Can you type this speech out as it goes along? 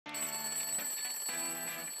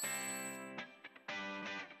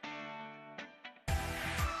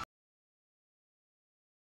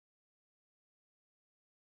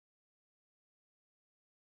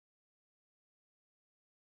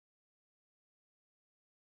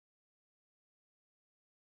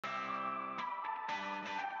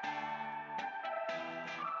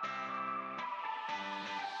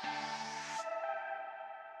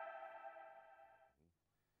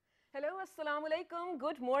Hello, assalamu alaikum,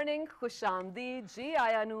 good morning, khushamdi, ji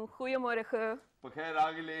ayanu, goeiemorgen. Bakher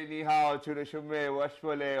Agile, Ni hao, Churashume,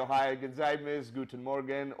 Washwale, Ohio, Gonzaimes, Guten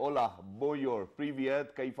Morgen, Hola, Boyor,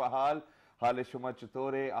 Privyet, Kaifahal, Hale Shuma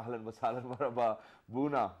Chutore, Ahlan Wasalan Maraba,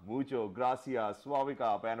 Buna, Mucho, Gracias,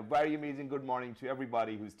 Swavika, and a very amazing good morning to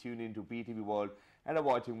everybody who's tuned in to PTV World and are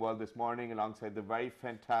watching World this morning alongside the very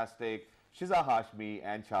fantastic Shiza Hashmi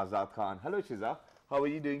and Shahzad Khan. Hello Shiza, how are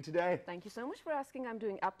you doing today? Thank you so much for asking. I'm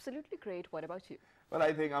doing absolutely great. What about you? Well,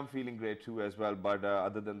 I think I'm feeling great too as well. But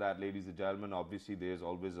other than that, ladies and gentlemen, obviously there's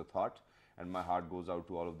always a thought. And my heart goes out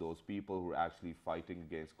to all of those people who are actually fighting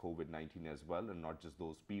against COVID-19 as well. And not just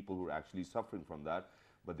those people who are actually suffering from that,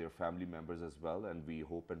 but their family members as well. And we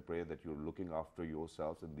hope and pray that you're looking after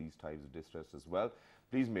yourselves in these times of distress as well.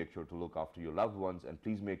 Please make sure to look after your loved ones. And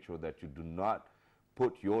please make sure that you do not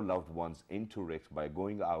put your loved ones into risk by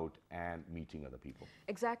going out and meeting other people.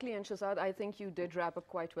 Exactly, and Shahzad, I think you did wrap up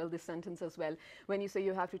quite well this sentence as well. When you say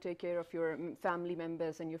you have to take care of your family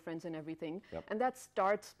members and your friends and everything, and that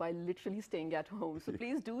starts by literally staying at home. So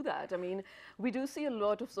please do that. I mean, we do see a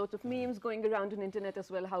lot of sort of memes going around on internet as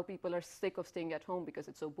well, how people are sick of staying at home because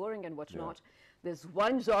it's so boring and whatnot. There's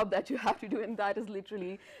one job that you have to do, and that is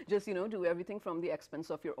literally just, you know, do everything from the expense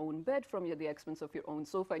of your own bed, from the expense of your own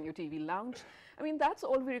sofa and your TV lounge. I mean, that's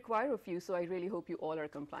all we require of you, so I really hope you all are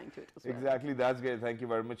complying to it as well. Exactly, that's great. Thank you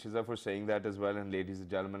very much, Shiza, for saying that as well. And ladies and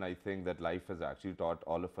gentlemen, I think that life has actually taught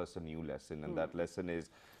all of us a new lesson, and that lesson is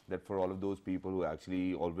that for all of those people who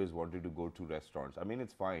actually always wanted to go to restaurants, I mean,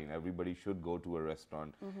 it's fine. Everybody should go to a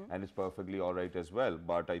restaurant, and it's perfectly all right as well.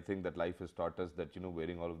 But I think that life has taught us that, you know,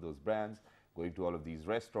 wearing all of those brands, going to all of these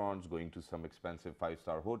restaurants, going to some expensive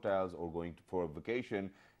five-star hotels, or going for a vacation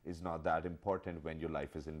is not that important when your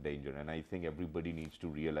life is in danger. And I think everybody needs to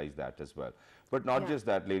realize that as well. But not just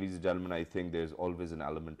that, ladies and gentlemen, I think there's always an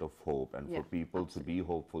element of hope. And for people to be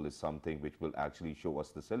hopeful is something which will actually show us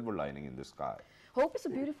the silver lining in the sky. Hope is a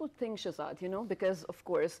beautiful thing, Shahzad, you know, because, of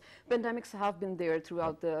course, pandemics have been there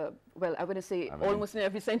throughout the, well, I want to say almost in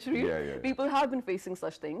every century. People have been facing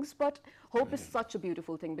such things, but hope is such a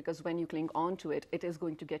beautiful thing because when you cling on to it, it is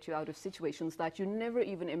going to get you out of situations that you never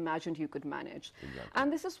even imagined you could manage.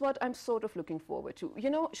 And this is what I'm sort of looking forward to. You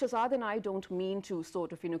know, Shahzad and I don't mean to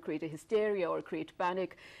sort of, you know, create a hysteria or create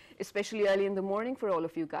panic, especially early in the morning for all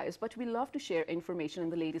of you guys, but we love to share information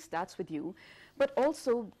and the latest stats with you, but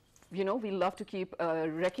also, you know, we love to keep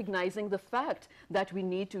recognizing the fact that we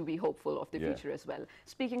need to be hopeful of the future as well.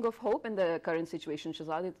 Speaking of hope in the current situation,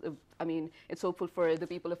 Shahzad, I mean, it's hopeful for the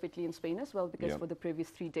people of Italy and Spain as well, because for the previous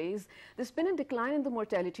 3 days, there's been a decline in the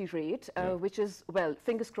mortality rate, which is, well,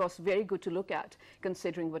 fingers crossed, very good to look at,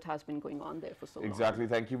 considering what has been going on there for so long. Exactly.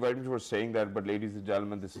 Thank you very much for saying that. But ladies and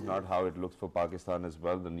gentlemen, this is not how it looks for Pakistan as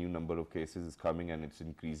well. The new number of cases is coming and it's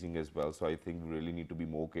increasing as well. So I think we really need to be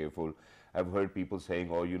more careful. I've heard people saying,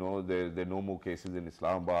 oh, you know, there are no more cases in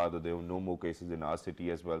Islamabad, or there are no more cases in our city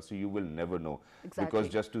as well. So you will never know. Because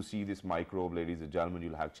just to see this microbe, ladies and gentlemen,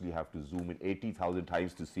 you'll actually have to zoom in 80,000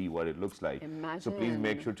 times to see what it looks like. So please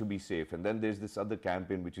make sure to be safe. And then there's this other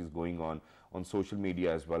campaign which is going on social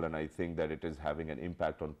media as well. And I think that it is having an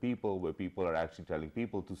impact on people, where people are actually telling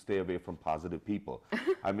people to stay away from positive people.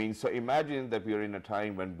 I mean, so imagine that we are in a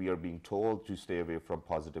time when we are being told to stay away from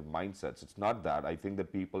positive mindsets. It's not that. I think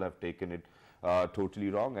that people have taken it totally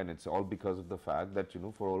wrong, and it's all because of the fact that, you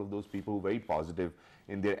know, for all of those people who are very positive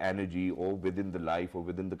in their energy or within the life or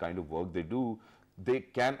within the kind of work they do, they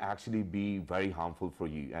can actually be very harmful for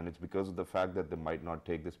you. And it's because of the fact that they might not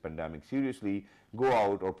take this pandemic seriously, go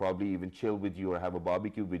out or probably even chill with you or have a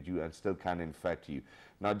barbecue with you and still can infect you.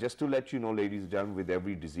 Now, just to let you know, ladies and gentlemen, with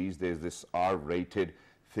every disease, there's this R-rated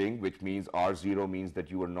thing, which means R0 means that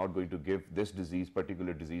you are not going to give this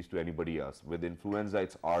particular disease to anybody else. With influenza,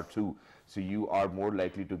 it's R2. So you are more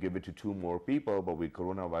likely to give it to 2 more people, but with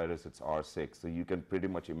coronavirus, it's R6. So you can pretty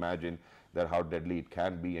much imagine that how deadly it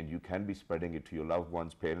can be, and you can be spreading it to your loved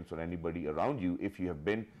ones, parents, or anybody around you if you have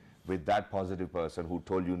been with that positive person who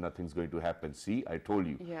told you nothing's going to happen. See, I told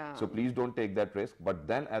you. So please don't take that risk. But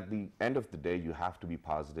then at the end of the day, you have to be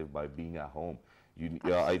positive by being at home.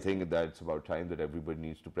 I think that it's about time that everybody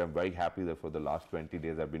needs to pray. I'm very happy that for the last 20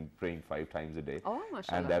 days I've been praying 5 times a day.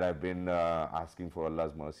 And that I've been asking for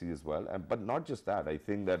Allah's mercy as well. But not just that, I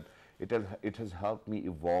think that it has helped me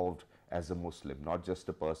evolve as a Muslim, not just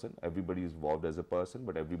a person. Everybody is evolved as a person,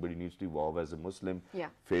 but everybody needs to evolve as a Muslim.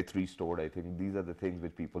 Faith restored. I think these are the things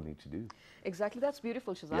which people need to do. Exactly. That's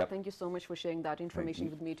beautiful, Shahzad. Thank you so much for sharing that information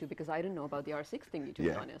with me too, because I didn't know about the R6 thingy, to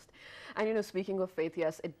be honest. And, you know, speaking of faith,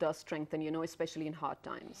 yes, it does strengthen, you know, especially in hard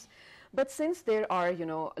times. But since there are, you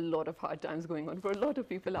know, a lot of hard times going on for a lot of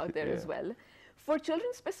people out there as well, For children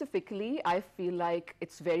specifically, I feel like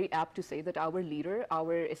it's very apt to say that our leader,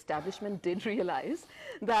 our establishment did realize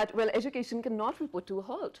that, well, education cannot be put to a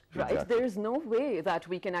halt, right? Exactly. There is no way that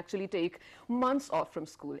we can actually take months off from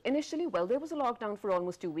school. Initially, well, there was a lockdown for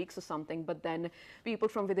almost 2 weeks or something, but then people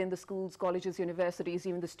from within the schools, colleges, universities,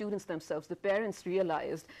 even the students themselves, the parents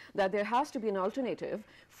realized that there has to be an alternative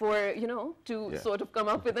for, you know, to sort of come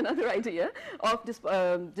up with another idea of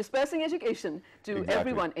dispersing education to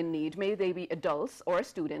everyone in need, may they be adults or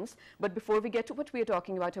students. But before we get to what we are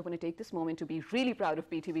talking about, I want to take this moment to be really proud of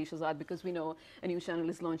PTV, Shahzad, because we know a new channel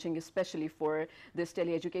is launching especially for this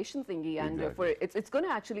tele-education thingy, and it's going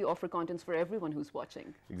to actually offer contents for everyone who's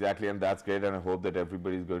watching. Exactly, and that's great, and I hope that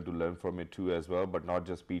everybody is going to learn from it too as well, but not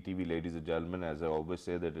just PTV, ladies and gentlemen. As I always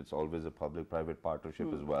say, that it's always a public-private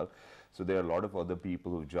partnership as well. So there are a lot of other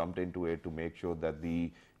people who've jumped into it to make sure that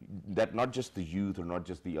that not just the youth or not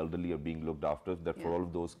just the elderly are being looked after, that for all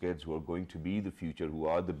of those kids who are going to be the future, who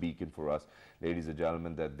are the beacon for us, ladies and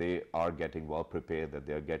gentlemen, that they are getting well prepared, that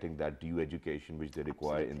they are getting that due education which they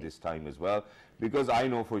require in this time as well. Because I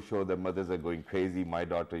know for sure that mothers are going crazy. My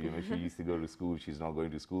daughter, you know, she used to go to school. She's not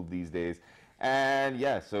going to school these days. And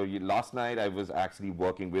yeah, so last night I was actually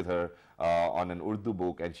working with her on an Urdu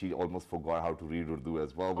book, and she almost forgot how to read Urdu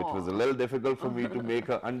as well, which was a little difficult for me to make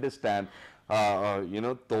her understand, you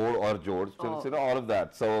know, Tor or Jod, so, you know, all of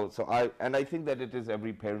that. So I think that it is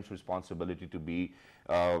every parent's responsibility to be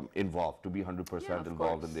involved, to be 100%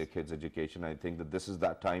 involved in their kids' education. I think that this is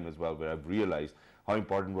that time as well where I've realized how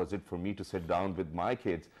important was it for me to sit down with my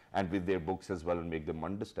kids and with their books as well and make them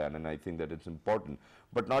understand. And I think that it's important.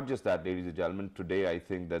 But not just that, ladies and gentlemen, today I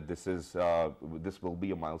think that this will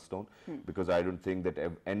be a milestone, because I don't think that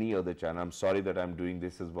any other channel, I'm sorry that I'm doing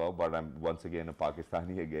this as well, but I'm once again a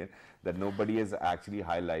Pakistani again, that nobody has actually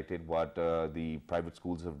highlighted what the private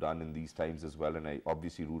schools have done in these times as well. And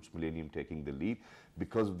obviously Roots Millennium taking the lead,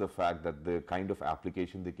 because of the fact that the kind of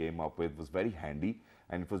application they came up with was very handy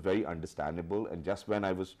and it was very understandable. And just when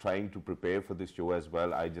I was trying to prepare for this show as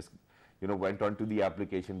well, I just, you know, went on to the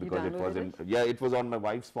application because it was it was on my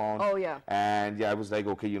wife's phone. Oh yeah. And I was like,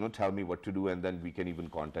 okay, you know, tell me what to do, and then we can even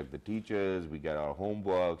contact the teachers, we get our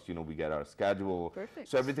homeworks, you know, we get our schedule. Perfect.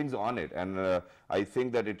 So everything's on it. And I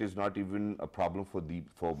think that it is not even a problem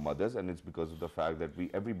for mothers, and it's because of the fact that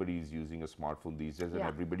everybody is using a smartphone these days, and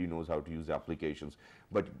everybody knows how to use applications.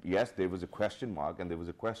 But yes, there was a question mark, and there was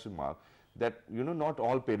a question mark that, you know, not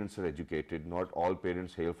all parents are educated, not all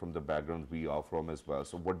parents hail from the backgrounds we are from as well.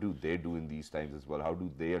 So what do they do in these times as well? How do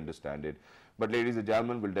they understand it? But ladies and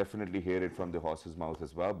gentlemen, we'll definitely hear it from the horse's mouth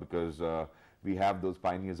as well, because we have those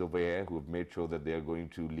pioneers over here who have made sure that they are going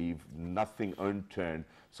to leave nothing unturned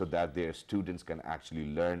so that their students can actually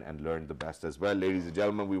learn and learn the best as well. Ladies and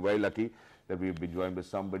gentlemen, we're very lucky that we've been joined by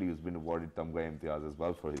somebody who's been awarded Tamga Imtiaz as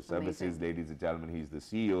well for his services. Ladies and gentlemen, he's the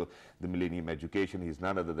CEO, the Millennium Education. He's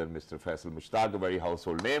none other than Mr. FAISAL MUSHTAQ, a very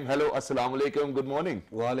household name. Hello, assalamu alaikum, good morning.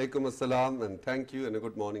 Wa alaikum assalam, and thank you, and a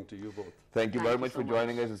good morning to you both. Thank you very much for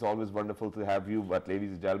joining us. It's always wonderful to have you. But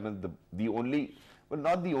ladies and gentlemen, the only, well,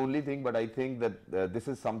 not the only thing, but I think that this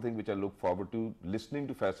is something which I look forward to. Listening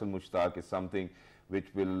to FAISAL MUSHTAQ is something which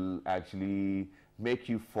will actually make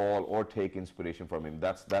you fall or take inspiration from him.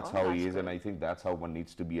 That's how he is, and I think that's how one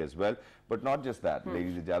needs to be as well. But not just that,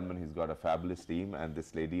 ladies and gentlemen, he's got a fabulous team, and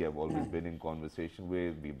this lady I've always been in conversation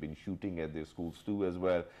with. We've been shooting at their schools too as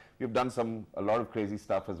well. We've done a lot of crazy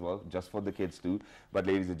stuff as well, just for the kids too. But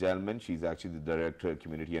ladies and gentlemen, she's actually the Director of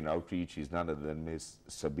Community and Outreach. She's none other than Miss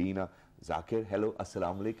Sabina Zakir. Hello,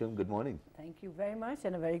 assalamu alaikum, good morning. Thank you very much,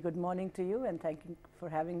 and a very good morning to you, and thank you for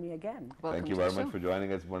having me again. Thank you very much for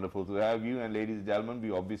joining us. Wonderful to have you. And ladies and gentlemen,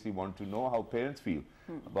 we obviously want to know how parents feel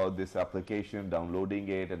about this application, downloading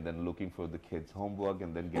it, and then looking for the kids' homework,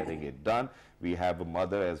 and then getting it done. We have a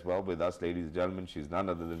mother as well with us, ladies and gentlemen. She's none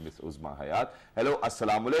other than Miss Uzma Hayat. Hello,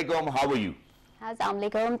 assalamu alaikum, how are you? Assalamu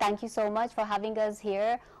alaikum. Thank you so much for having us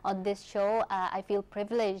here on this show. I feel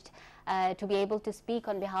privileged to be able to speak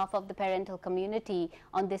on behalf of the parental community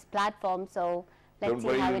on this platform. So let's see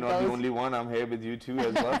how it goes. Don't worry, you're not the only one. I'm here with you too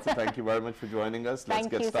as well. So thank you very much for joining us. Let's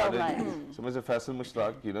get started. So Mr. FAISAL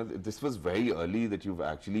MUSHTAQ, you know, this was very early that you've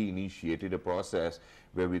actually initiated a process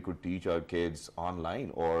where we could teach our kids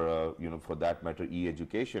online, or you know, for that matter,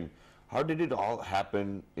 e-education. How did it all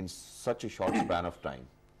happen in such a short span of time?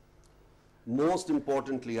 Most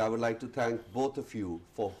importantly, I would like to thank both of you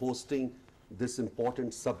for hosting this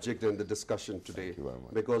important subject in the discussion today. Thank you very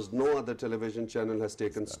much. Because no other television channel has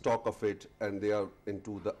taken stock of it, and they are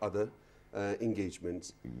into the other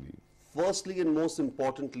engagements. Indeed. Firstly and most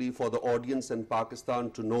importantly, for the audience in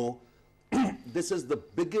Pakistan to know, this is the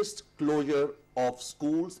biggest closure of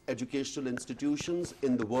schools, educational institutions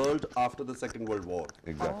in the world after the Second World War.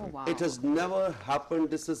 Exactly. Oh, wow. It has never happened.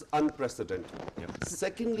 This is unprecedented.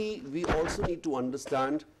 Secondly, we also need to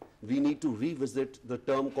understand, we need to revisit the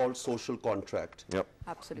term called social contract.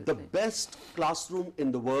 Absolutely. The best classroom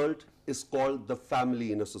in the world is called the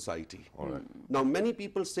family in a society. Now, many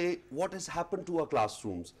people say, what has happened to our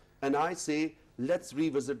classrooms? And I say, let's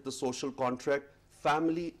revisit the social contract.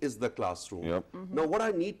 Family is the classroom. Now, what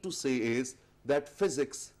I need to say is that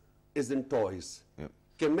physics is in toys.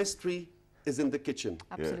 Chemistry is in the kitchen.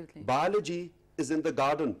 Absolutely. Biology is in the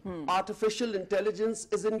garden. Artificial intelligence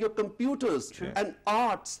is in your computers. And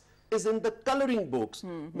arts is in the coloring books.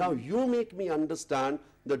 Now, you make me understand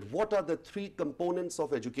that what are the three components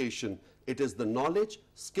of education? It is the knowledge,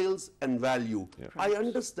 skills, and value. I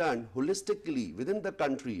understand holistically within the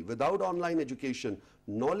country, without online education,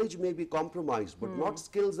 knowledge may be compromised, but not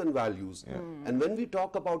skills and values. And when we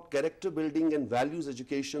talk about character building and values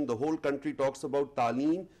education, the whole country talks about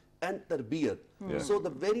taaleem and tarbiyat. So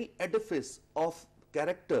the very edifice of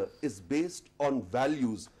character is based on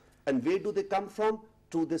values. And where do they come from?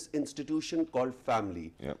 To this institution called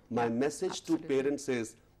family. My message to parents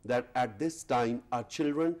is that at this time, our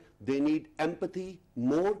children, they need empathy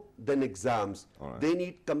more than exams. They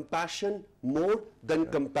need compassion more than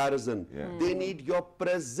comparison. They need your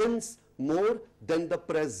presence more than the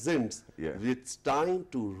presents. It's time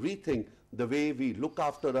to rethink the way we look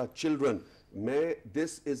after our children.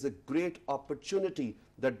 This is a great opportunity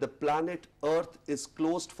that the planet Earth is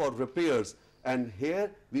closed for repairs. And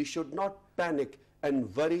here we should not panic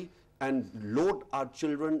and worry and load our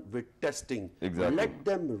children with testing. Let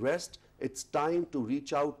them rest. It's time to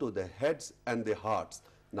reach out to their heads and their hearts.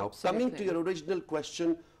 Now, coming to your original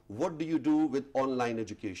question, what do you do with online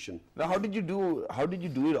education? Now, how did you do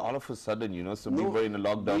it all of a sudden, you know? So we were in a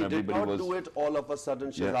lockdown, everybody was... We did not do it all of a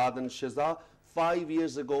sudden, Shehzad and Shiza. 5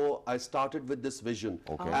 years ago, I started with this vision.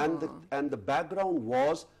 And the background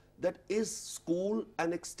was that is school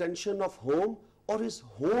an extension of home, or is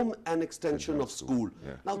home an extension of school?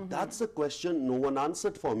 Now, that's a question no one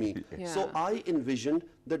answered for me. So I envisioned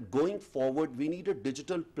that going forward, we need a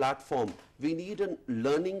digital platform. We need a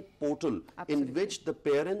learning portal in which the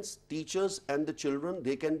parents, teachers, and the children,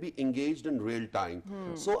 they can be engaged in real time.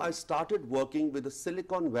 So I started working with a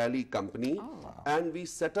Silicon Valley company, and we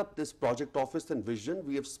set up this project office and vision.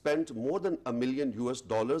 We have spent more than $1 million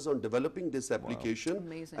on developing this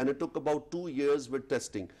application, and it took about 2 years with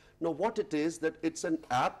testing. Now, what it is, that it's an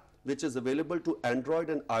app which is available to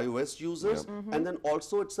Android and iOS users, and then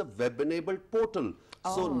also it's a web-enabled portal.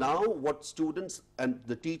 So now what students and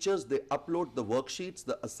the teachers, they upload the worksheets,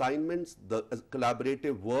 the assignments, the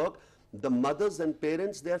collaborative work. The mothers and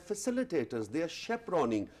parents, they are facilitators, they are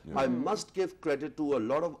chaperoning. I must give credit to a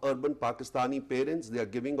lot of urban Pakistani parents. They are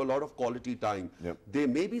giving a lot of quality time. There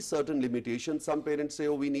may be certain limitations. Some parents say,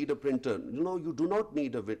 oh, we need a printer. No, you do not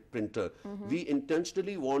need a printer. We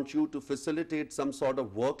intentionally want you to facilitate some sort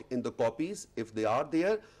of work in the copies, if they are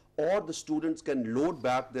there, or the students can load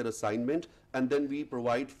back their assignment, and then we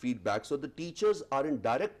provide feedback. So the teachers are in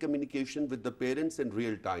direct communication with the parents in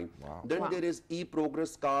real time. Then there is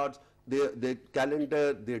e-progress cards, their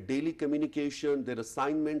calendar, their daily communication, their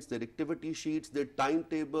assignments, their activity sheets, their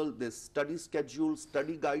timetable, their study schedule,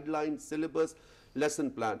 study guidelines, syllabus,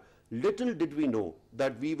 lesson plan. Little did we know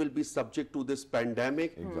that we will be subject to this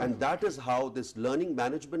pandemic, and that is how this learning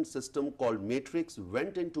management system called Matrix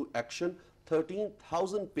went into action.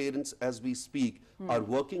 13,000 parents as we speak are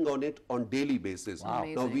working on it on daily basis.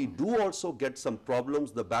 Now, we do also get some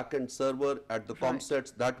problems. The back-end server at the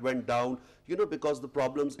ComSets, that went down, you know, because the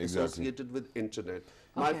problems associated with internet.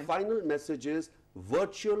 My final message is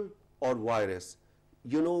virtual or virus.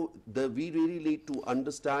 You know, we really need to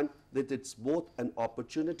understand that it's both an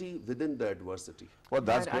opportunity within the adversity. Well,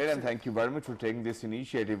 that's great, and thank you very much for taking this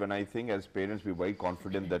initiative. And I think as parents, we're very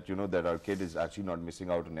confident that, you know, that our kid is actually not missing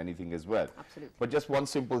out on anything as well. But just one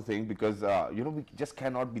simple thing, because, you know, we just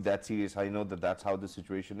cannot be that serious. I know that that's how the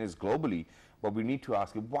situation is globally, but we need to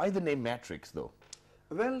ask, why the name Matrix, though?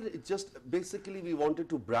 Well, it just basically we wanted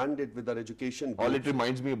to brand it with our education group. All it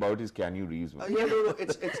reminds me about is Can You Reason? No,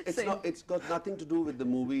 it's got nothing to do with the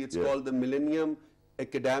movie. It's called the Millennium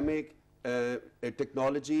Academic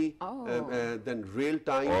Technology, then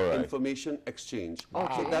Real-Time Information Exchange.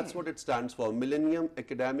 So that's what it stands for, Millennium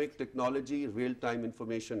Academic Technology Real-Time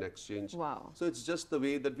Information Exchange. So it's just the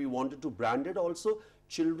way that we wanted to brand it. Also,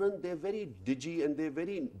 children, they're very digi and they're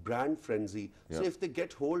very brand frenzy. So if they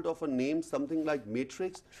get hold of a name, something like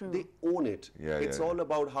Matrix, they own it. It's all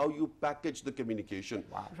about how you package the communication.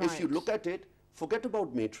 If you look at it, Forget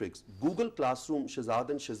about Matrix. Google Classroom, Shehzad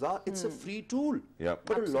and Shiza, it's a free tool.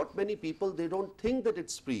 But a lot many people, they don't think that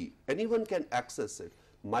it's free. Anyone can access it.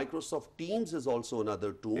 Microsoft Teams is also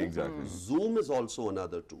another tool. Zoom is also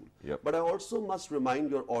another tool. But I also must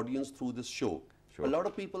remind your audience through this show, a lot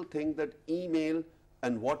of people think that email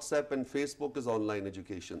and WhatsApp and Facebook is online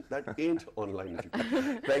education. That ain't online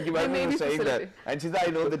education. Thank you very much for saying that. And Shiza,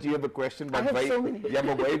 I know that you have a question, but I have so many. Yeah,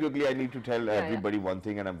 but very quickly I need to tell everybody one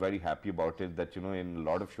thing, and I'm very happy about it, that, you know, in a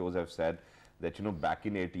lot of shows I've said that, you know, back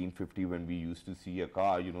in 1850 when we used to see a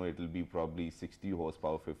car, you know, it'll be probably 60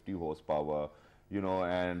 horsepower, 50 horsepower, you know,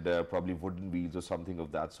 and probably wooden wheels or something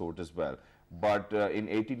of that sort as well. But in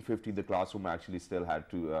 1850, the classroom actually still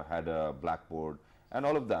had a blackboard and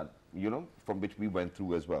all of that, you know, from which we went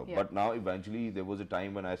through as well. But now eventually there was a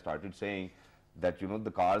time when I started saying that, you know,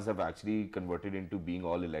 the cars have actually converted into being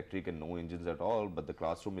all electric and no engines at all, but the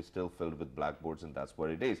classroom is still filled with blackboards, and that's what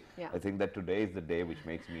it is. I think that today is the day which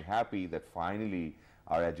makes me happy that finally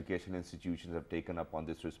our education institutions have taken up on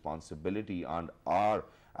this responsibility and are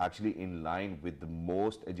actually in line with the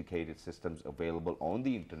most educated systems available on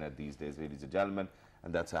the internet these days, ladies and gentlemen.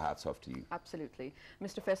 And that's a hats off to you. Absolutely.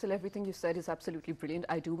 Mr. Faisal, everything you said is absolutely brilliant.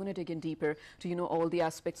 I do want to dig in deeper to, you know, all the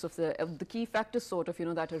aspects of the key factors sort of, you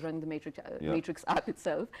know, that are running the Matrix app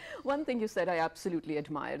itself. One thing you said I absolutely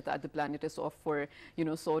admire, that the planet is off for, you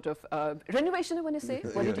know, sort of renovation, I want to say.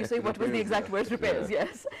 What did you say? What was the exact word? Repairs,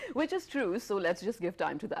 yes. Which is true, so let's just give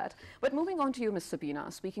time to that. But moving on to you, Ms.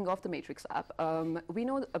 Sabina, speaking of the Matrix app, we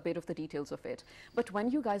know a bit of the details of it. But when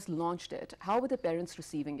you guys launched it, how were the parents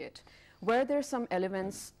receiving it? Were there some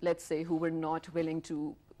elements, let's say, who were not willing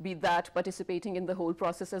to be that participating in the whole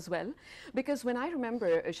process as well? Because when I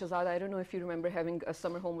remember, Shehzad, I don't know if you remember having a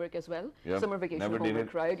summer homework as well? Summer vacation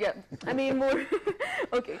homework, right? Yeah, I mean more.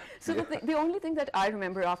 Okay, so the only thing that I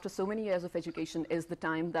remember after so many years of education is the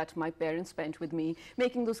time that my parents spent with me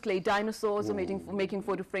making those clay dinosaurs or making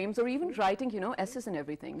photo frames, or even writing, you know, essays and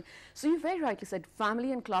everything. So you very rightly said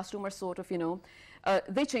family and classroom are sort of, you know,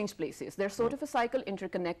 they change places. They're sort of a cycle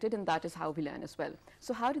interconnected, and that is how we learn as well.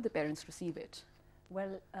 So how did the parents receive it?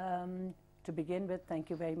 Well, to begin with,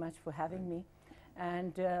 thank you very much for having me.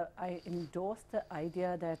 And I endorse the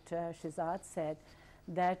idea that Shehzad said,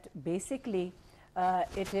 that basically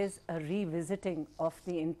it is a revisiting of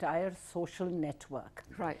the entire social network.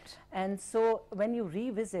 Right. And so when you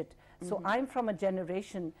revisit, so I'm from a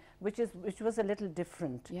generation which was a little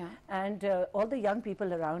different. And all the young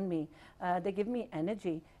people around me, they give me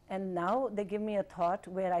energy, and now they give me a thought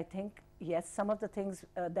where I think, yes, some of the things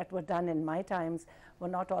that were done in my times were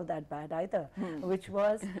not all that bad either, which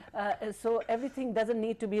was, so everything doesn't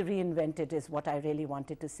need to be reinvented is what I really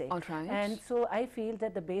wanted to say. All right. And so I feel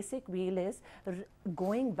that the basic wheel is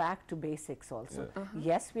going back to basics also.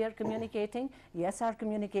 Yes, we are communicating. Yes, our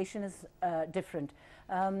communication is different.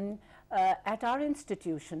 At our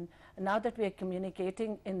institution, now that we are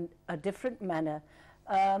communicating in a different manner,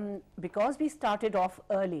 because we started off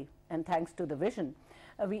early, and thanks to the vision,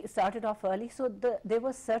 we started off early, so there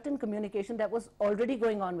was certain communication that was already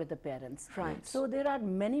going on with the parents. Right. So there are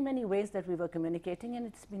many, many ways that we were communicating, and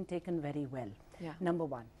it's been taken very well. Number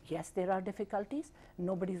one, yes, there are difficulties.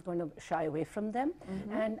 Nobody's going to shy away from them.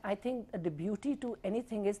 And I think the beauty to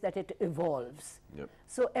anything is that it evolves.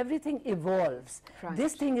 So everything evolves. Right.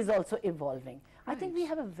 This thing is also evolving. I think we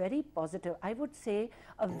have a very positive, I would say,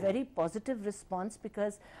 a very positive response,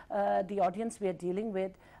 because the audience we are dealing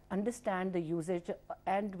with understand the usage.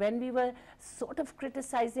 And when we were sort of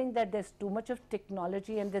criticizing that there's too much of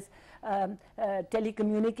technology and this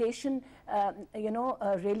telecommunication, you know,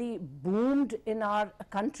 really boomed in our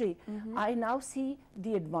country, I now see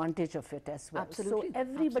the advantage of it as well. Absolutely. So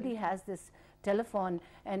everybody has this telephone,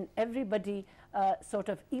 and everybody sort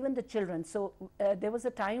of, even the children. So there was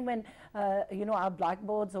a time when, you know, our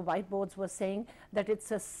blackboards or whiteboards were saying that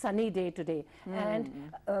it's a sunny day today.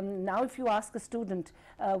 And now if you ask a student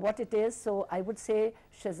what it is, so I would say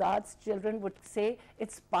Shehzad's children would say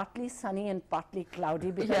it's partly sunny and partly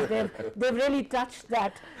cloudy, because they've really touched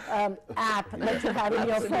that app that you have in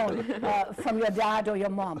your phone from your dad or your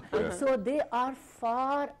mom. So they are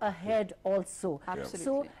far ahead also. Absolutely.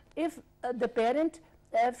 So if the parent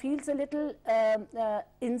feels a little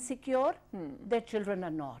insecure, their children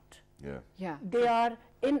are not. They are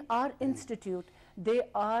in our institute. They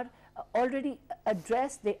are already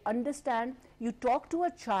addressed. They understand. You talk to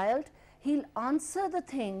a child, he'll answer the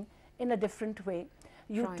thing in a different way.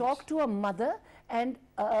 You talk to a mother, and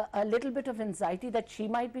a little bit of anxiety that she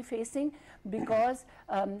might be facing, because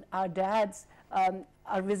our dads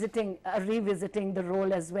are revisiting the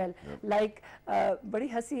role as well. Like, Badi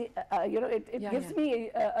Hasi, it gives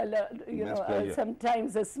me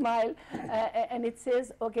sometimes a smile, and it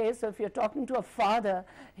says, okay, so if you're talking to a father,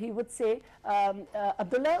 he would say,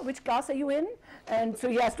 Abdullah, which class are you in? And so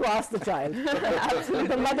he has to ask the child. Absolutely,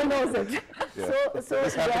 the mother knows it. So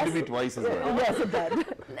this happened to me twice as well. Yes, it does.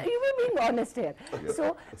 You were being honest here.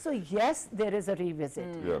 So yes, there is a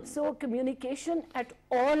revisit. So communication at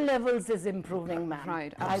all levels is improving, ma'am.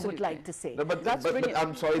 Right, I would like to say. No, but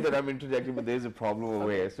I'm sorry that I'm interjecting, but there's a problem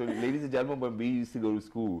over here. So, ladies and gentlemen, when we used to go to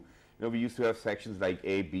school, we used to have sections like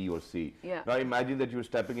A, B, or C. Yeah. Now imagine that you're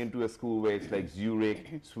stepping into a school where it's like Zurich,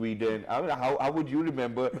 Sweden. I mean, how would you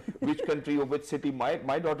remember which country or which city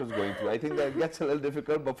my daughter's going to? I think that gets a little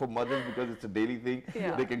difficult, but for mothers, because it's a daily thing,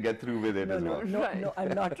 they can get through with it as well. No,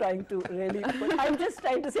 I'm not trying to really, but I'm just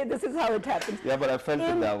trying to say this is how it happens. Yeah, but I felt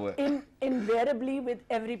it that way. Invariably with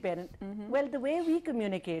every parent. Well, the way we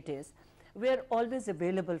communicate is, we're always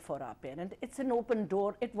available for our parent. It's an open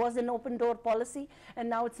door. It was an open door policy, and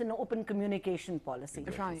now it's an open communication policy.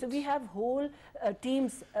 Right. So we have whole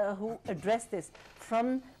teams who address this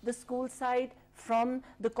from the school side, from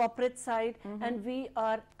the corporate side, and we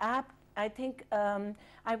are apt. I think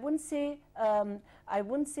I wouldn't say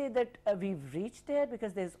that we've reached there,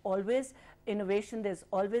 because there's always innovation, there's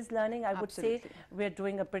always learning. I would say we're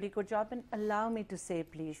doing a pretty good job. And allow me to say,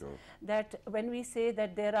 please, that when we say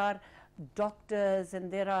that there are doctors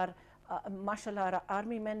and there are mashallah, our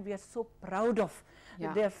army men, we are so proud of.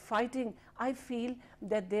 They're fighting. I feel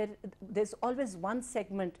that there's always one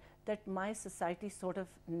segment that my society sort of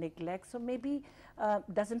neglects, or maybe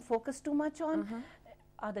doesn't focus too much on,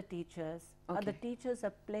 are the teachers. The teachers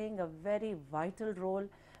are playing a very vital role.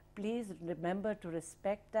 Please remember to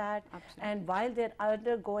respect that. And while they're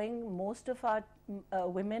undergoing, most of our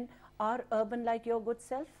women are urban like your good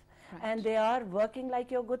self. And they are working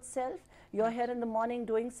like your good self. You're here in the morning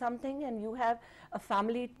doing something, and you have a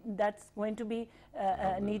family that's going to be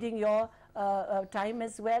needing your time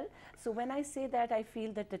as well. So when I say that, I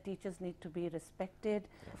feel that the teachers need to be respected.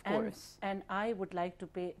 Of course. And I would like to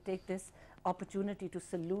take this opportunity to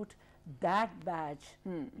salute that badge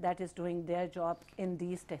that is doing their job in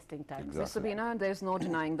these testing times. So, Sabina, there's no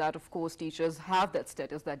denying that, of course, teachers have that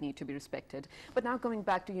status that need to be respected. But now coming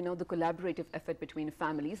back to, the collaborative effort between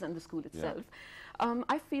families and the school itself,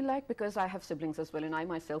 I feel like, because I have siblings as well, and I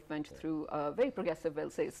myself went through a very progressive, we'll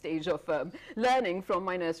say, stage of learning from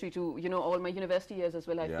my nursery to, all my university years as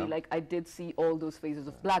well. I feel like I did see all those phases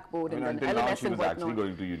of Blackboard and then LMS and whatnot.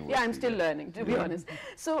 Going to university. Yeah, I'm still learning, to be honest.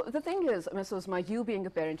 So the thing is, Ms. Osma, you being a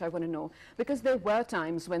parent, I want to know, because there were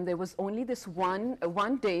times when there was only this one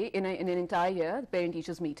day in an entire year,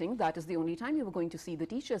 parent-teachers meeting, that is the only time you were going to see the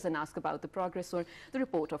teachers and ask about the progress or the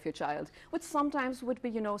report of your child, which sometimes would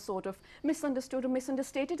be, sort of misunderstood or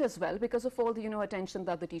misunderstated as well, because of all the, attention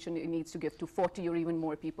that the teacher needs to give to 40 or even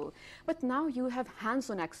more people. But now you have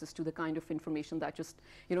hands-on access to the kind of information that just,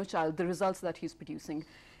 child, the results that he's producing.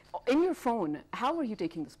 In your phone, how are you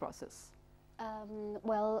taking this process?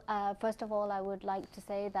 First of all, I would like to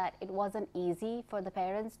say that it wasn't easy for the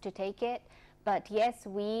parents to take it. But yes,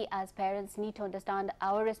 we as parents need to understand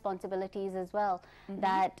our responsibilities as well,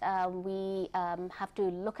 that we have to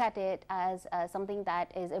look at it as something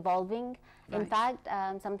that is evolving, in fact,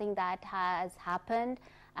 something that has happened,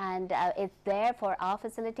 and it's there for our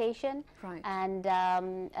facilitation. And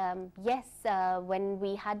yes, when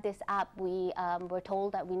we had this app, we were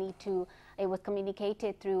told that we need to, it was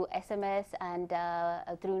communicated through SMS and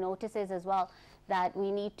through notices as well, that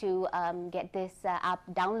we need to get this app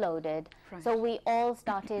downloaded. So we all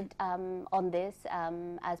started on this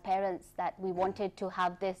as parents, that we wanted to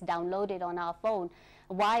have this downloaded on our phone.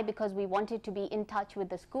 Why? Because we wanted to be in touch with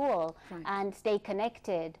the school and stay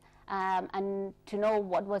connected. And to know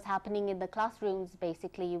what was happening in the classrooms,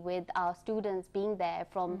 basically, with our students being there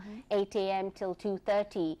from 8 a.m. till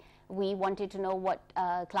 2:30. We wanted to know what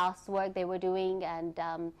classwork they were doing, and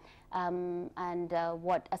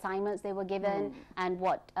what assignments they were given, and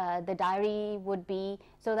what the diary would be,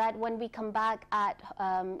 so that when we come back at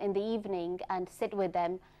in the evening and sit with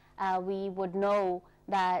them, we would know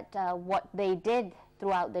that what they did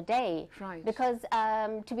throughout the day. Because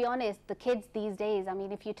to be honest, the kids these days, I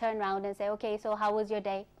mean, if you turn around and say, okay, so how was your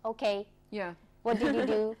day? Okay. What did you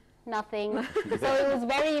do? Nothing. So it was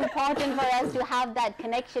very important for us to have that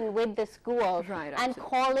connection with the school. And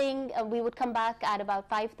calling, we would come back at about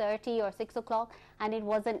 5:30 or 6 o'clock, and it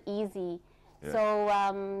wasn't easy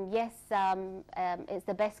So yes, it's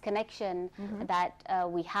the best connection that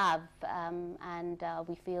we have, and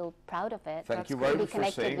we feel proud of it. Thank you very much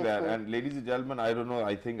for saying that. And ladies and gentlemen, I don't know,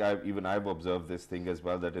 I think I've observed this thing as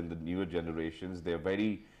well, that in the newer generations, they're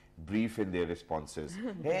very brief in their responses.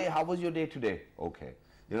 Hey, how was your day today? Okay.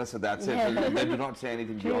 You know, so that's it. They do not say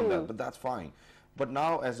anything beyond that, but that's fine. But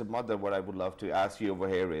now, as a mother, what I would love to ask you over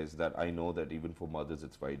here is that I know that even for mothers,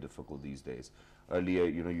 it's very difficult these days. Earlier,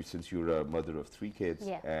 you know, since you're a mother of 3 kids,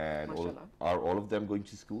 and are all of them going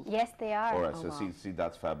to school? Yes, they are. All right, so see,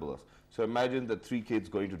 that's fabulous. So imagine the 3 kids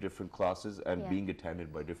going to different classes and being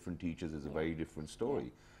attended by different teachers is a very different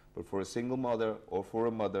story. But for a single mother or for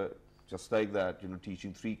a mother, just like that, you know,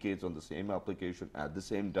 teaching 3 kids on the same application at the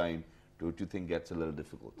same time, don't you think gets a little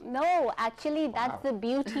difficult? No, actually, that's the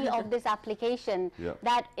beauty of this application,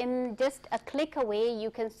 that in just a click away,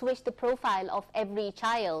 you can switch the profile of every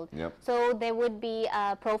child. So there would be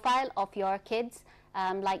a profile of your kids,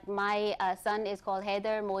 like my son is called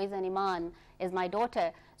Heather, Moise and Iman is my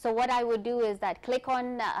daughter. So what I would do is that click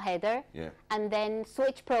on Heather and then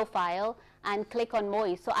switch profile and click on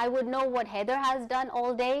Moise. So I would know what Heather has done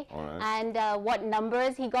all day and what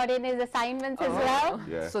numbers he got in his assignments as well.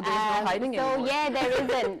 So there's no hiding anymore. So yeah, there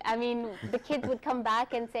isn't. I mean, the kids would come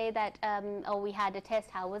back and say that, oh, we had a test,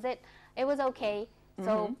 how was it? It was okay.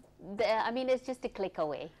 So, I mean, it's just a click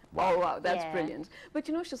away. Oh, wow, that's brilliant. But,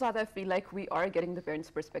 you know, Shahzad, I feel like we are getting the parents'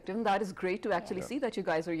 perspective, and that is great to actually see that you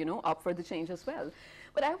guys are, you know, up for the change as well.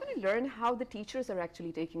 But I want to learn how the teachers are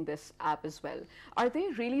actually taking this app as well. Are they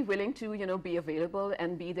really willing to, you know, be available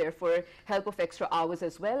and be there for help of extra hours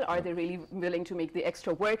as well? Are they really willing to make the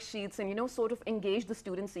extra worksheets and, you know, sort of engage the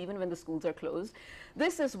students even when the schools are closed?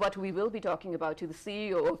 This is what we will be talking about to the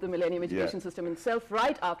CEO of the Millennium Education System himself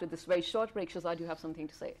right after this very short break. Shahzad, you have something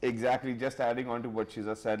to say? Exactly. Just adding on to what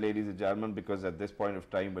Shiza said, ladies and gentlemen, because at this point of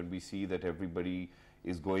time when we see that everybody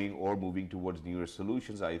is going or moving towards newer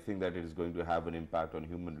solutions, I think that it is going to have an impact on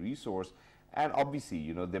human resource. And obviously,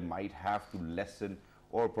 you know, they might have to lessen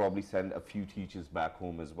or probably send a few teachers back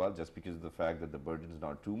home as well, just because of the fact that the burden is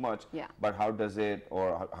not too much. But how does it,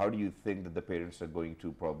 or how do you think that the parents are going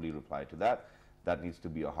to probably reply to that? That needs to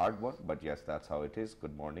be a hard one, but yes, that's how it is.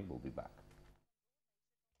 Good morning, we'll be back.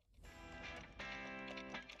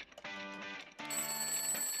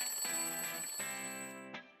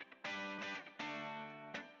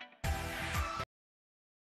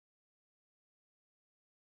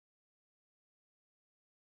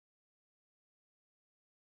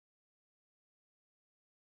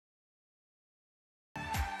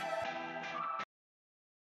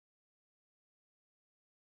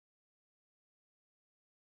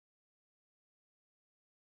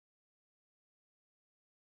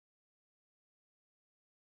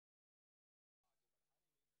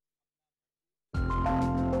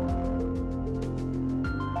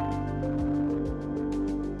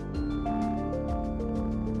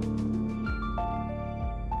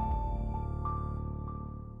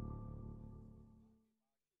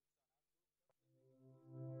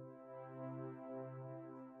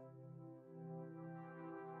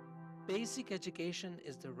 Basic education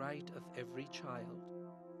is the right of every child.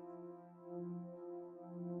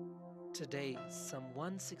 Today, some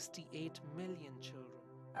 168 million children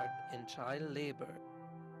are in child labor,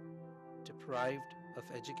 deprived of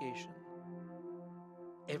education.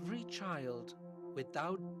 Every child,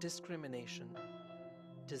 without discrimination,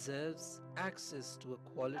 deserves access to a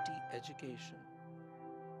quality education.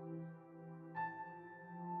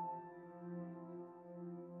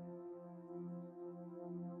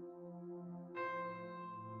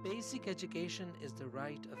 Basic education is the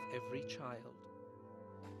right of every child.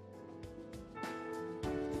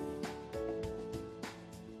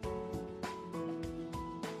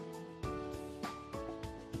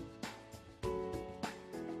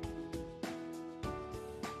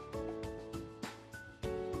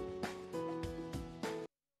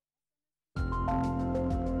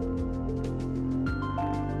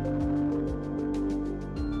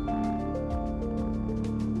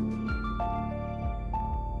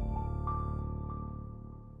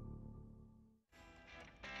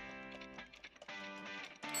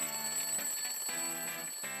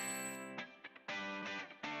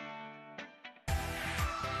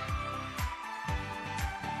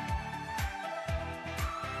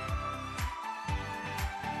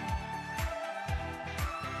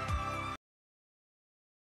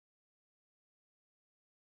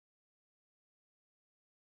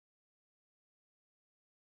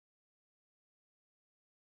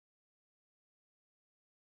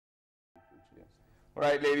 All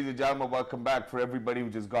right, ladies and gentlemen, welcome back. For everybody who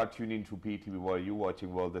just got tuned into PTV World, you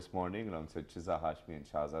watching World this morning, alongside Shiza Hashmi and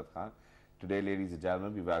Shahzad Khan. Today, ladies and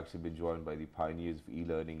gentlemen, we've actually been joined by the pioneers of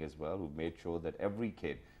e-learning as well, who've made sure that every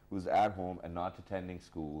kid who's at home and not attending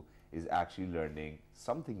school is actually learning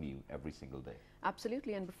something new every single day.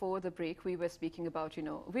 Absolutely, and before the break we were speaking about, you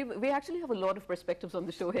know, we actually have a lot of perspectives on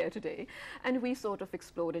the show here today, and we sort of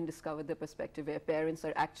explored and discovered the perspective where parents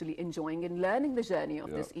are actually enjoying and learning the journey of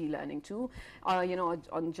this e-learning too, you know,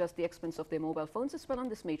 on just the expense of their mobile phones as well on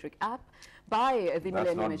this Matrix app by the Millennium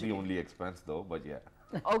That's not Education. the only expense though, but yeah.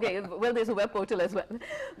 Okay, well, there's a web portal as well.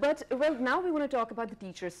 But, well, now we want to talk about the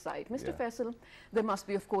teacher's side. Mr. Faisal, there must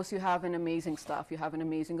be, of course, you have an amazing staff, you have a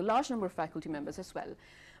large number of faculty members as well.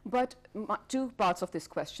 But two parts of this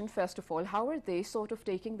question. First of all, how are they sort of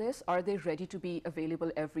taking this? Are they ready to be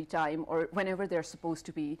available every time or whenever they're supposed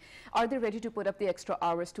to be? Are they ready to put up the extra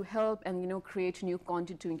hours to help and, you know, create new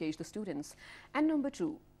content to engage the students? And number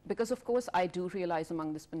two, because of course I do realize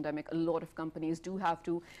among this pandemic a lot of companies do have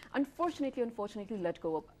to unfortunately let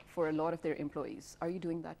go for a lot of their employees. Are you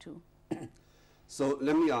doing that too? So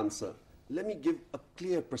let me answer. Let me give a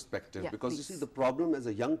clear perspective, because you see, the problem as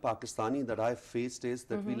a young Pakistani that I've faced is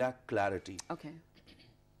that we lack clarity. Okay.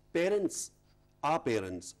 Parents, our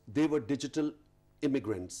parents, they were digital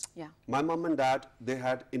immigrants. Yeah. My mom and dad, they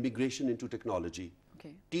had immigration into technology.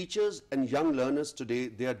 Okay. Teachers and young learners today,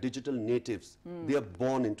 they are digital natives. They are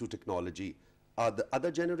born into technology. The other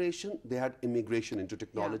generation, they had immigration into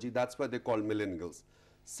technology. That's why they're called millennials.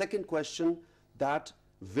 Second question, that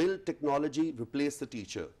will technology replace the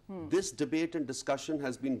teacher? This debate and discussion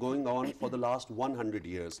has been going on for the last 100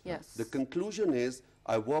 years. Yes. The conclusion is,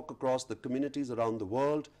 I walk across the communities around the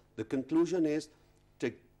world, the conclusion is,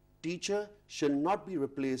 teacher shall not be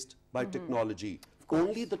replaced by technology.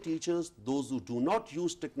 Only the teachers, those who do not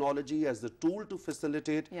use technology as a tool to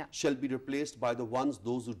facilitate, shall be replaced by the ones,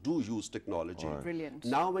 those who do use technology. Right. Brilliant.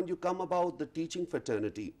 Now, when you come about the teaching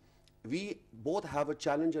fraternity, we both have a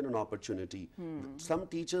challenge and an opportunity. Some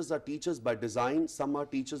teachers are teachers by design, some are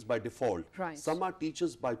teachers by default. Right. Some are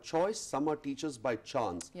teachers by choice, some are teachers by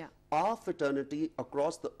chance. Yeah. Our fraternity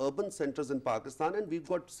across the urban centers in Pakistan, and we've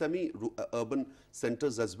got semi-urban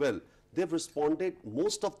centers as well, they've responded,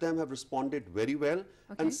 most of them have responded very well,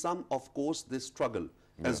 and some, of course, they struggle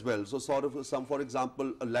as well. So sort of some, for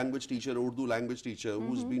example, a language teacher, Urdu language teacher,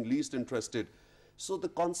 who's been least interested. So the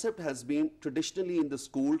concept has been traditionally in the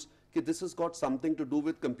schools, this has got something to do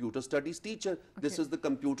with computer studies teacher. This is the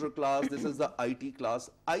computer class, this is the IT class.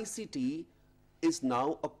 ICT is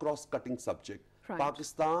now a cross-cutting subject. Right.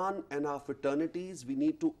 Pakistan and our fraternities, we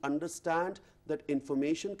need to understand that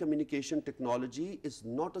information communication technology is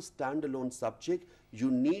not a standalone subject. You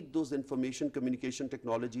need those information communication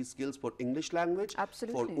technology skills for English language,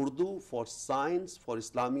 Absolutely. for Urdu, for science, for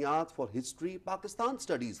Islamiyat, for history, Pakistan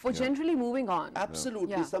studies. For generally moving on.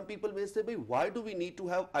 Absolutely. Yeah. Some people may say, why do we need to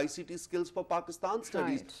have ICT skills for Pakistan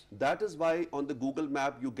studies? Right. That is why on the Google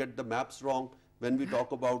map you get the maps wrong when we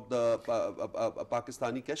talk about the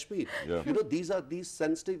Pakistani Kashmir. Yeah. You know, these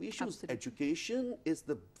sensitive issues. Absolutely. Education is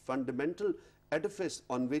the fundamental edifice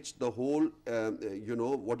on which the whole, you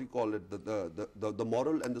know, what do you call it, the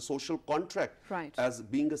moral and the social contract as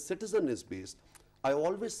being a citizen is based. I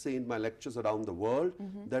always say in my lectures around the world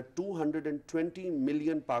that 220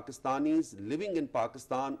 million Pakistanis living in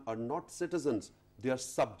Pakistan are not citizens, they are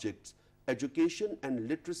subjects. Education and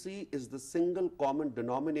literacy is the single common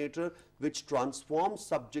denominator which transforms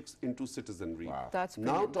subjects into citizenry. Wow. That's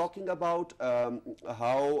now brilliant. talking about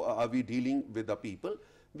how are we dealing with the people,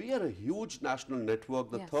 we are a huge national network,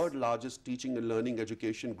 the third largest teaching and learning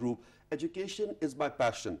education group. Education is my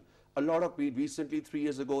passion. A lot of people, recently 3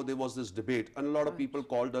 years ago, there was this debate and a lot of people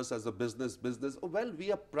called us as a business. Well,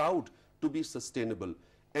 we are proud to be sustainable.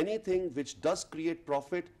 Anything which does create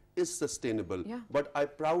profit is sustainable. But I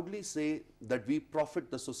proudly say that we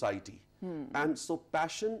profit the society. And so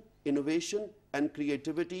passion, innovation and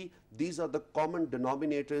creativity, these are the common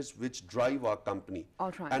denominators which drive our company.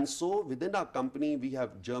 All right. And so within our company, we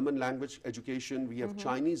have German language education, we have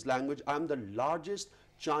Chinese language. I'm the largest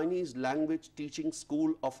Chinese language teaching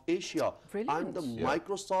school of Asia. Brilliant. I'm the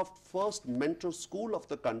Microsoft first mentor school of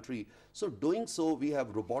the country. So doing so, we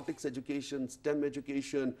have robotics education, STEM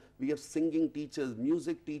education, we have singing teachers,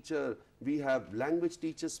 music teacher, we have language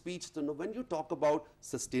teachers, speech. So now when you talk about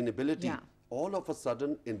sustainability, all of a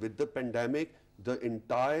sudden with the pandemic, the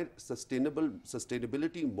entire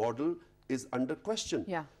sustainability model is under question.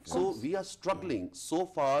 So we are struggling. So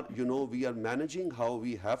far, you know, we are managing how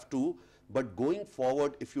we have to. But going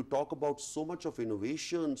forward, if you talk about so much of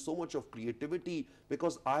innovation, so much of creativity,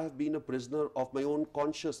 because I have been a prisoner of my own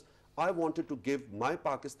conscience, I wanted to give my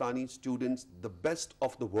Pakistani students the best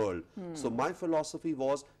of the world. So my philosophy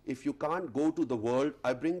was, if you can't go to the world,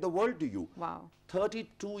 I bring the world to you. Wow.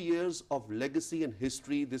 32 years of legacy and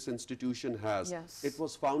history this institution has. Yes. It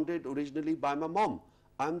was founded originally by my mom.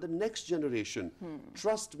 I'm the next generation.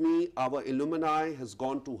 Trust me, our alumni has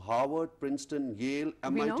gone to Harvard, Princeton, Yale,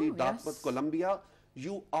 MIT, Dartmouth, Columbia.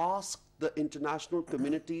 You ask the international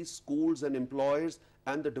community, schools and employers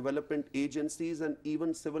and the development agencies and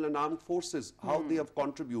even civil and armed forces, how they have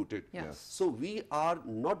contributed. Yes. So we are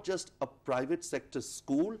not just a private sector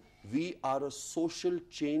school, we are a social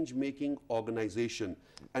change-making organization.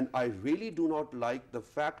 And I really do not like the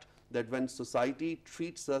fact that when society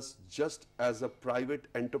treats us just as a private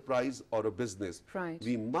enterprise or a business, Right.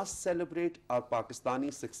 we must celebrate our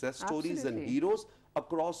Pakistani success stories and Absolutely. heroes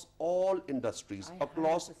across all industries,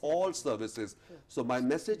 across all services. So my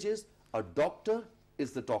message is, a doctor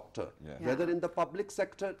is the doctor, whether in the public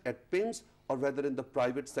sector at PIMS or whether in the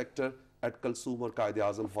private sector at Kalsoom or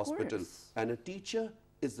Qaid-e-Azam Hospital. course. And a teacher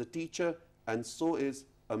is the teacher, and so is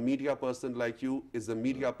a media person like you is a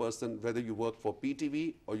media person, whether you work for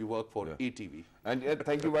PTV or you work for ATV. And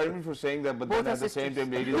thank you very much for saying that, but Both then are at the same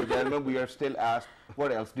time, ladies and gentlemen, we are still asked,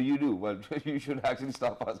 what else do you do? Well, you should actually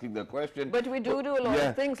stop asking the question. But we do a lot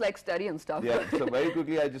of things like study and stuff. Yeah, so very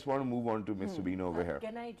quickly, I just want to move on to Ms. Sabina over here.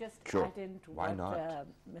 Can I just Sure. add into Why what not?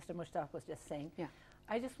 Mr. Mushtaq was just saying? Yeah.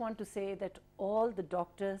 I just want to say that all the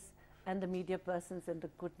doctors and the media persons and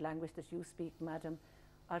the good language that you speak, madam,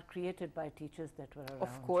 are created by teachers that were around.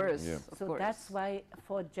 Of course. Yeah. Of So course. that's why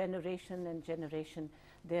for generation and generation,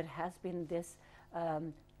 there has been this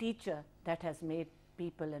teacher that has made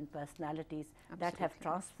people and personalities that have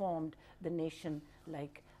transformed the nation,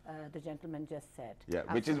 like the gentleman just said. Yeah,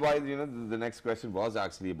 which is why, you know, the next question was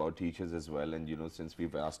actually about teachers as well. And, you know, since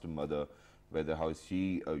we've asked a mother whether how is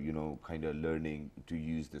she, you know, kind of learning to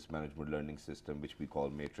use this management learning system, which we call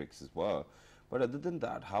Matrix as well. But other than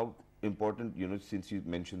that, how important, you know, since you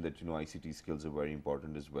mentioned that, you know, ICT skills are very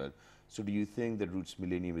important as well. So do you think that Roots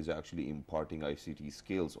Millennium is actually imparting ICT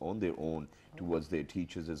skills on their own towards their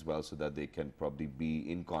teachers as well, so that they can probably be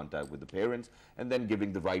in contact with the parents and then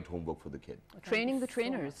giving the right homework for the kid? Training the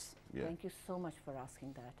trainers. Yeah. Thank you so much for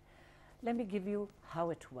asking that. Let me give you how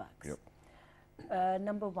it works. Yep.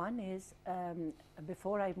 Number one is,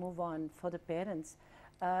 before I move on, for the parents,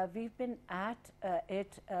 we've been at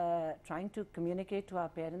it trying to communicate to our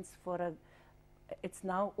parents for it's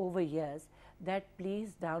now over years, that please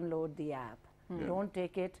download the app. Don't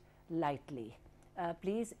take it lightly.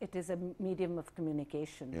 Please, it is a medium of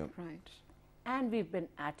communication. Yeah. Right. And we've been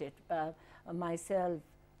at it, myself,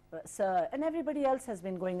 sir, and everybody else has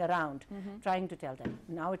been going around trying to tell them.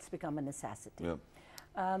 Now it's become a necessity. Yeah.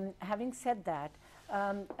 Having said that,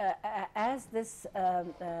 as this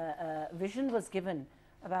vision was given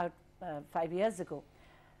about 5 years ago,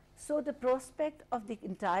 so the prospect of the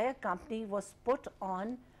entire company was put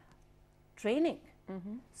on training.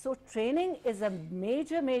 So training is a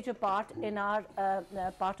major part in our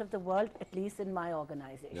part of the world, at least in my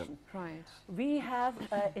organization. Right. We have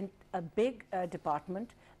a big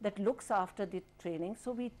department that looks after the training,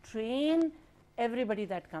 so we train everybody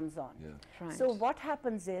that comes on. Right. So what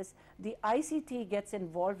happens is the ICT gets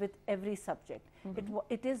involved with every subject.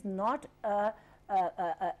 It is not a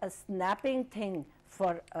snapping thing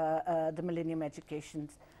for the Millennium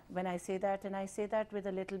Educations. When I say that, and I say that with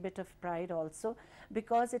a little bit of pride also,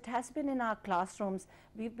 because it has been in our classrooms.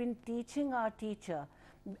 We've been teaching our teacher,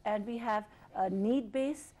 and we have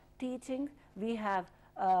need-based teaching. We have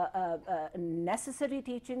necessary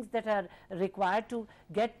teachings that are required to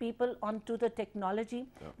get people onto the technology.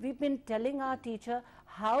 We've been telling our teacher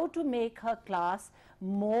how to make her class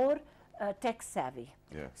more tech savvy.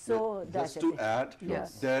 So just to add,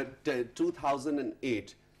 that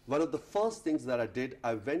 2008, one of the first things that I did,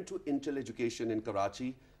 I went to Intel Education in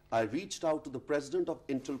Karachi. I reached out to the president of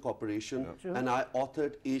Intel Corporation and I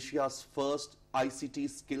authored Asia's first ICT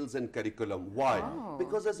skills and curriculum. Why?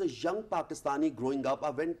 Because as a young Pakistani growing up, I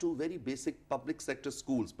went to very basic public sector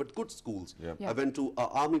schools, but good schools. I went to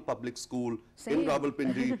Army Public School in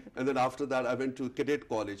Rawalpindi, and then after that I went to Cadet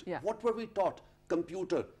College. What were we taught?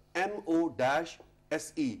 Computer,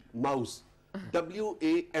 M-O-S-E, mouse,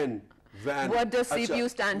 W-A-N, WAN. What does CPU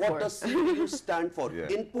stand for? What does CPU stand for?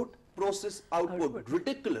 Input, process, output.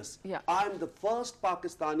 Ridiculous. I am the first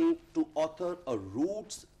Pakistani to author a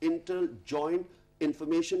Roots Intel joint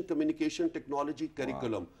information communication technology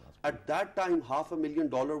curriculum. At that time,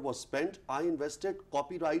 $500,000 was spent. I invested.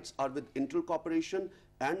 Copyrights are with Intel Corporation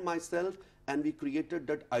and myself, and we created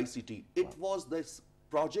that ICT. It was, this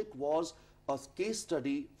project was a case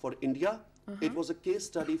study for India, It was a case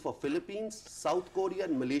study for Philippines, South Korea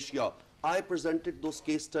and Malaysia. I presented those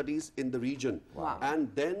case studies in the region. Wow.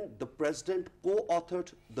 And then the president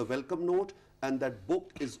co-authored the welcome note, and that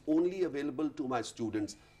book is only available to my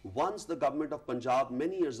students. Once the government of Punjab,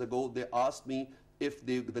 many years ago, they asked me if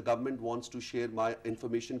the government wants to share my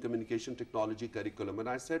information communication technology curriculum. And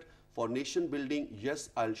I said, for nation building, yes,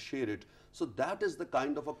 I'll share it. So that is the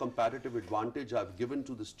kind of a comparative advantage I've given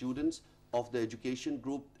to the students of the education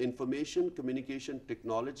group, information communication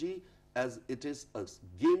technology, as it is a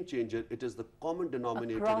game changer. It is the common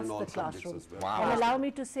denominator across in all the subjects classroom. as well. Wow. And allow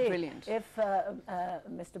me to say, Brilliant. if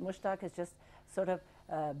Mr. Mushtaq has just sort of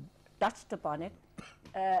touched upon it,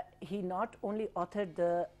 he not only authored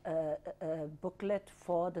the booklet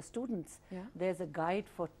for the students, there's a guide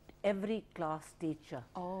for every class teacher.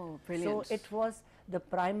 Oh, brilliant. So it was the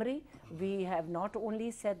primary. We have not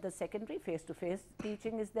only said the secondary, face-to-face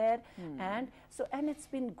teaching is there, and it's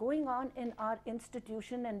been going on in our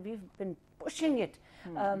institution, and we've been pushing it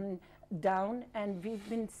down, and we've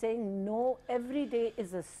been saying no, every day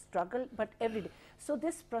is a struggle, but every day. So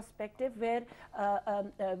this perspective where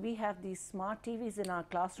we have these smart TVs in our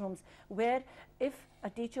classrooms, where if a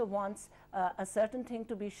teacher wants a certain thing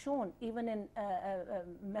to be shown, even in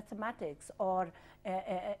mathematics or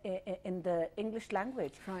in the English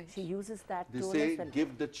language, she uses that They tool say as well.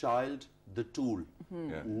 give the child the tool,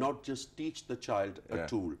 not just teach the child a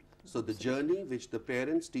tool. So the journey which the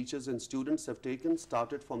parents, teachers and students have taken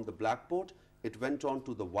started from the blackboard, it went on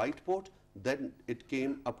to the whiteboard, then it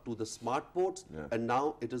came up to the smart boards, and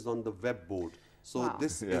now it is on the web board. So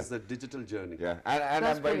this is a digital journey. Yeah, and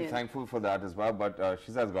I'm very brilliant. thankful for that as well. But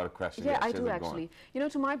Shiza's got a question. Yeah, Yes, I Shiza, do go on. actually. You know,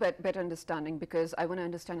 to my better understanding, because I want to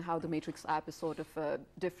understand how the Matrix app is sort of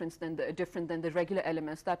different than the regular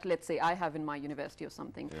LMS that, let's say, I have in my university or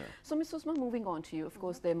something. So, Ms. Usma, moving on to you, of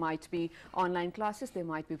course, there might be online classes, there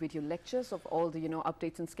might be video lectures of all the,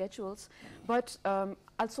 updates and schedules, but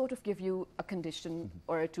I'll sort of give you a condition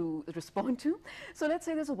or to respond to. So let's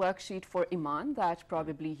say there's a worksheet for Iman that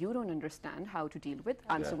probably you don't understand how to deal with,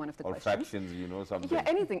 answer one of the or questions. fractions, something. Yeah,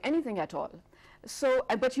 anything at all. So,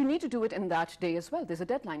 but you need to do it in that day as well. There's a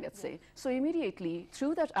deadline, let's say. So immediately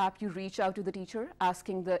through that app, you reach out to the teacher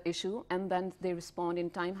asking the issue, and then they respond in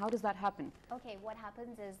time. How does that happen? Okay, what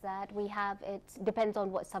happens is that we have, it depends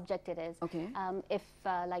on what subject it is. Okay. If,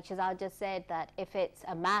 like Shazad just said, that if it's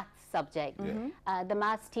a math subject, the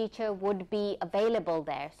maths teacher would be available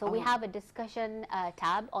there. So we have a discussion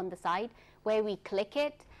tab on the side where we click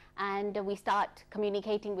it, and we start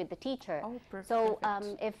communicating with the teacher. Oh, perfect. So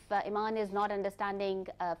if Iman is not understanding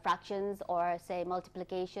fractions or say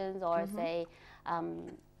multiplications or say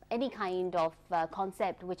any kind of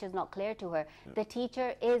concept which is not clear to her, the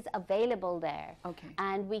teacher is available there. Okay.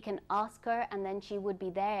 And we can ask her, and then she would be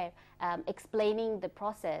there explaining the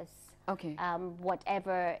process,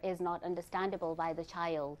 whatever is not understandable by the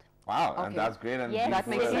child. Wow, and that's great. And Yes, that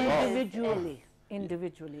makes sense.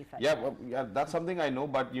 Individually, if I Yeah, well, yeah, that's something I know,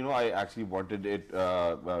 but I actually wanted it,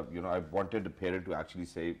 I wanted the parent to actually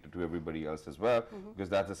say it to everybody else as well, because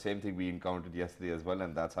that's the same thing we encountered yesterday as well,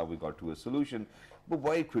 and that's how we got to a solution. But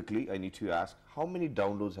very quickly, I need to ask, how many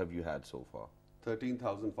downloads have you had so far?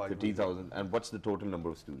 13,500. 13,000. And what's the total number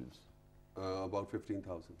of students? About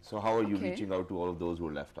 15,000. So how are you reaching out to all of those who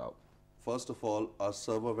are left out? First of all, our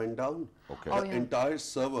server went down. Okay. The entire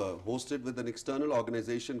server, hosted with an external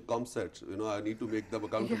organization, Comset, I need to make them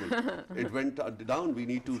accountable. It went down. We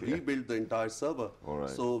need to rebuild the entire server. All right.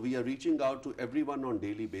 So we are reaching out to everyone on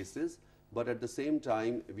daily basis, but at the same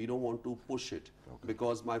time, we don't want to push it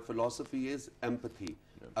because my philosophy is empathy.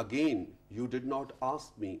 Again, you did not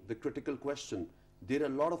ask me the critical question. There are a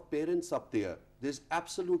lot of parents up there. There's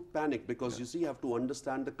absolute panic because you see, you have to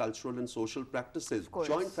understand the cultural and social practices,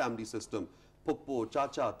 joint family system, puppo,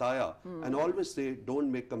 chacha, taya, and always say,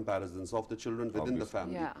 don't make comparisons of the children within the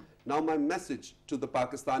family. Yeah. Now, my message to the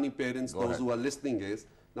Pakistani parents, those who are listening is,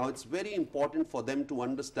 now it's very important for them to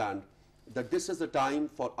understand that this is a time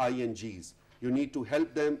for INGs. You need to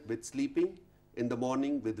help them with sleeping in the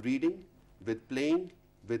morning, with reading, with playing,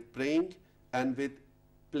 with praying, and with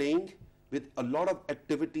playing, with a lot of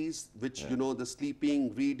activities which, the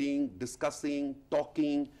sleeping, reading, discussing,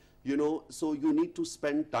 talking, so you need to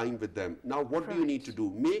spend time with them. Now, what do you need to do?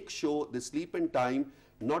 Make sure they sleep in time,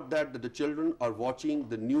 not that the children are watching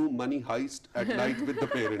the new Money Heist at night with the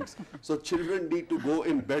parents. So children need to go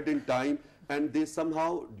in bed in time, and they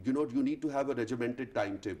somehow, you need to have a regimented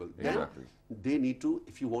timetable. Exactly. Then they need to,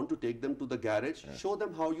 if you want to take them to the garage, show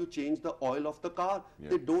them how you change the oil of the car.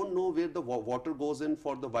 They don't know where the water goes in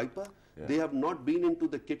for the wiper. They have not been into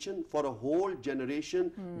the kitchen for a whole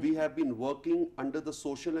generation. We have been working under the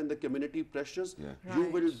social and the community pressures. You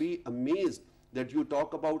will be amazed that you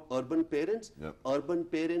talk about urban parents. Urban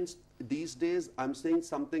parents these days, I'm saying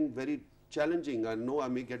something very challenging. I know I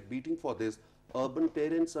may get beating for this. Urban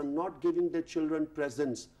parents are not giving their children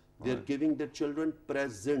presents. They're giving their children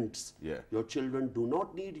presents. Your children do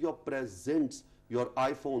not need your presents, your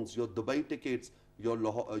iPhones, your Dubai tickets, your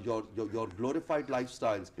glorified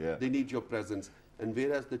lifestyles. They need your presence. And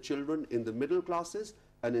whereas the children in the middle classes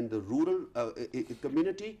and in the rural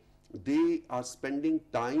community, they are spending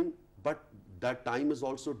time, but that time is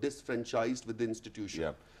also disfranchised with the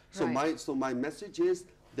institution. So my message is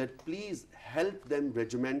that please help them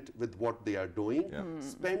regiment with what they are doing,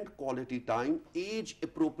 spend quality time,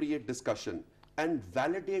 age-appropriate discussion, and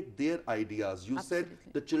validate their ideas. You said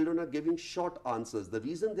the children are giving short answers. The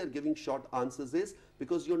reason they're giving short answers is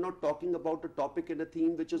because you're not talking about a topic and a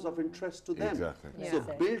theme which is of interest to them. So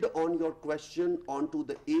build on your question onto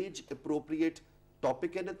the age-appropriate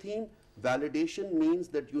topic and a theme. Validation means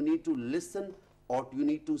that you need to listen, or you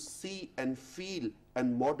need to see and feel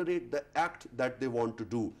and moderate the act that they want to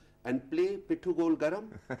do. And play Pithu Gol Garam,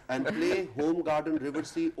 and play Home Garden River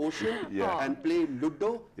Sea Ocean, and play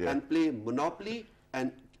Ludo, and play Monopoly,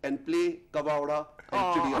 and play Kavauda and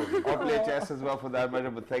Chidiya. Or play chess as well for that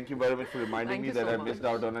matter. But thank you very much for reminding me that I missed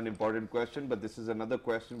out on an important question. But this is another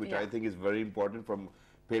question which I think is very important from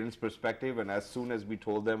parents' perspective. And as soon as we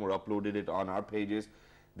told them or uploaded it on our pages,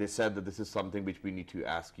 they said that this is something which we need to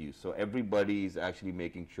ask you. So everybody is actually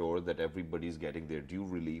making sure that everybody is getting their due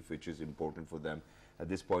relief, which is important for them at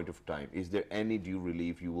this point of time. Is there any due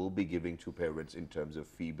relief you will be giving to parents in terms of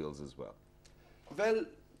fee bills as well? Well,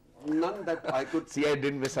 none that I could... See, I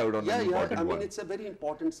didn't miss out on an important one. I mean, it's a very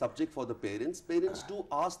important subject for the parents. Parents do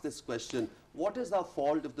ask this question, what is our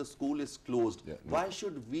fault if the school is closed? Why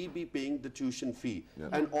should we be paying the tuition fee?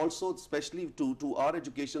 And also, especially to our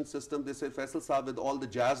education system, they say, Faisal Saab, with all the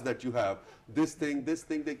jazz that you have, this thing,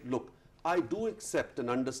 look, I do accept and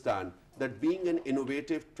understand that being an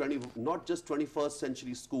innovative, not just 21st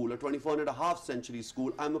century school, or 21 and a half century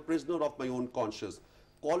school, I'm a prisoner of my own conscience.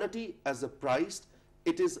 Quality as a price,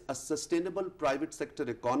 it is a sustainable private sector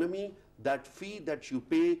economy. That fee that you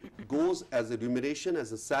pay goes as a remuneration,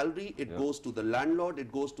 as a salary. It goes to the landlord.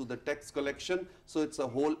 It goes to the tax collection. So it's a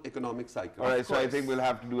whole economic cycle. All right, so I think we'll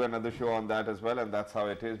have to do another show on that as well, and that's how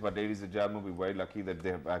it is. But ladies and gentlemen, we're very lucky that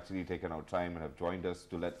they have actually taken our time and have joined us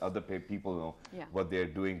to let other people know what they're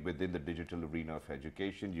doing within the digital arena of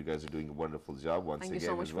education. You guys are doing a wonderful job once again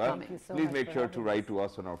so much as well. Thank you so Please make sure to write to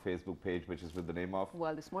us on our Facebook page, which is with the name of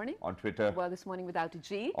Well This Morning. On Twitter. Well This Morning without a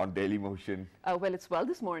G. On Daily Motion. Well, it's Well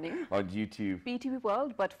This Morning. On YouTube. PTV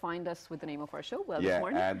World, but find us with the name of our show, Well This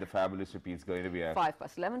Morning. And the fabulous repeat's going to be at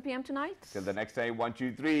 5:11 p.m. tonight. Till the next time, 1,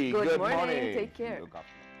 2, 3. Good morning. Take care. Look up.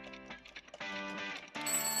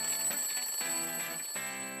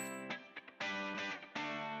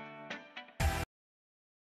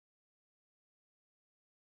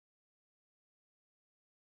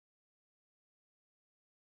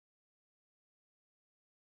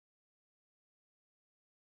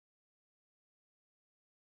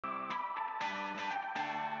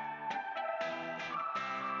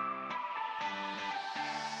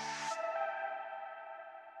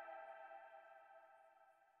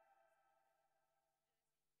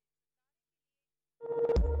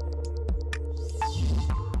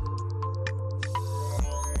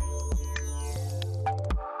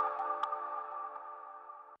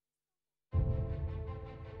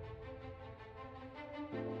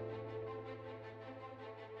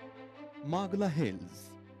 Magla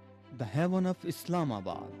Hills, the heaven of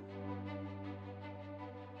Islamabad.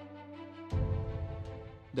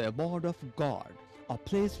 The abode of God, a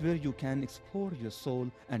place where you can explore your soul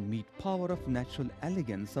and meet power of natural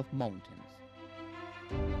elegance of mountains.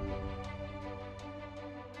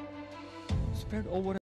 Spread over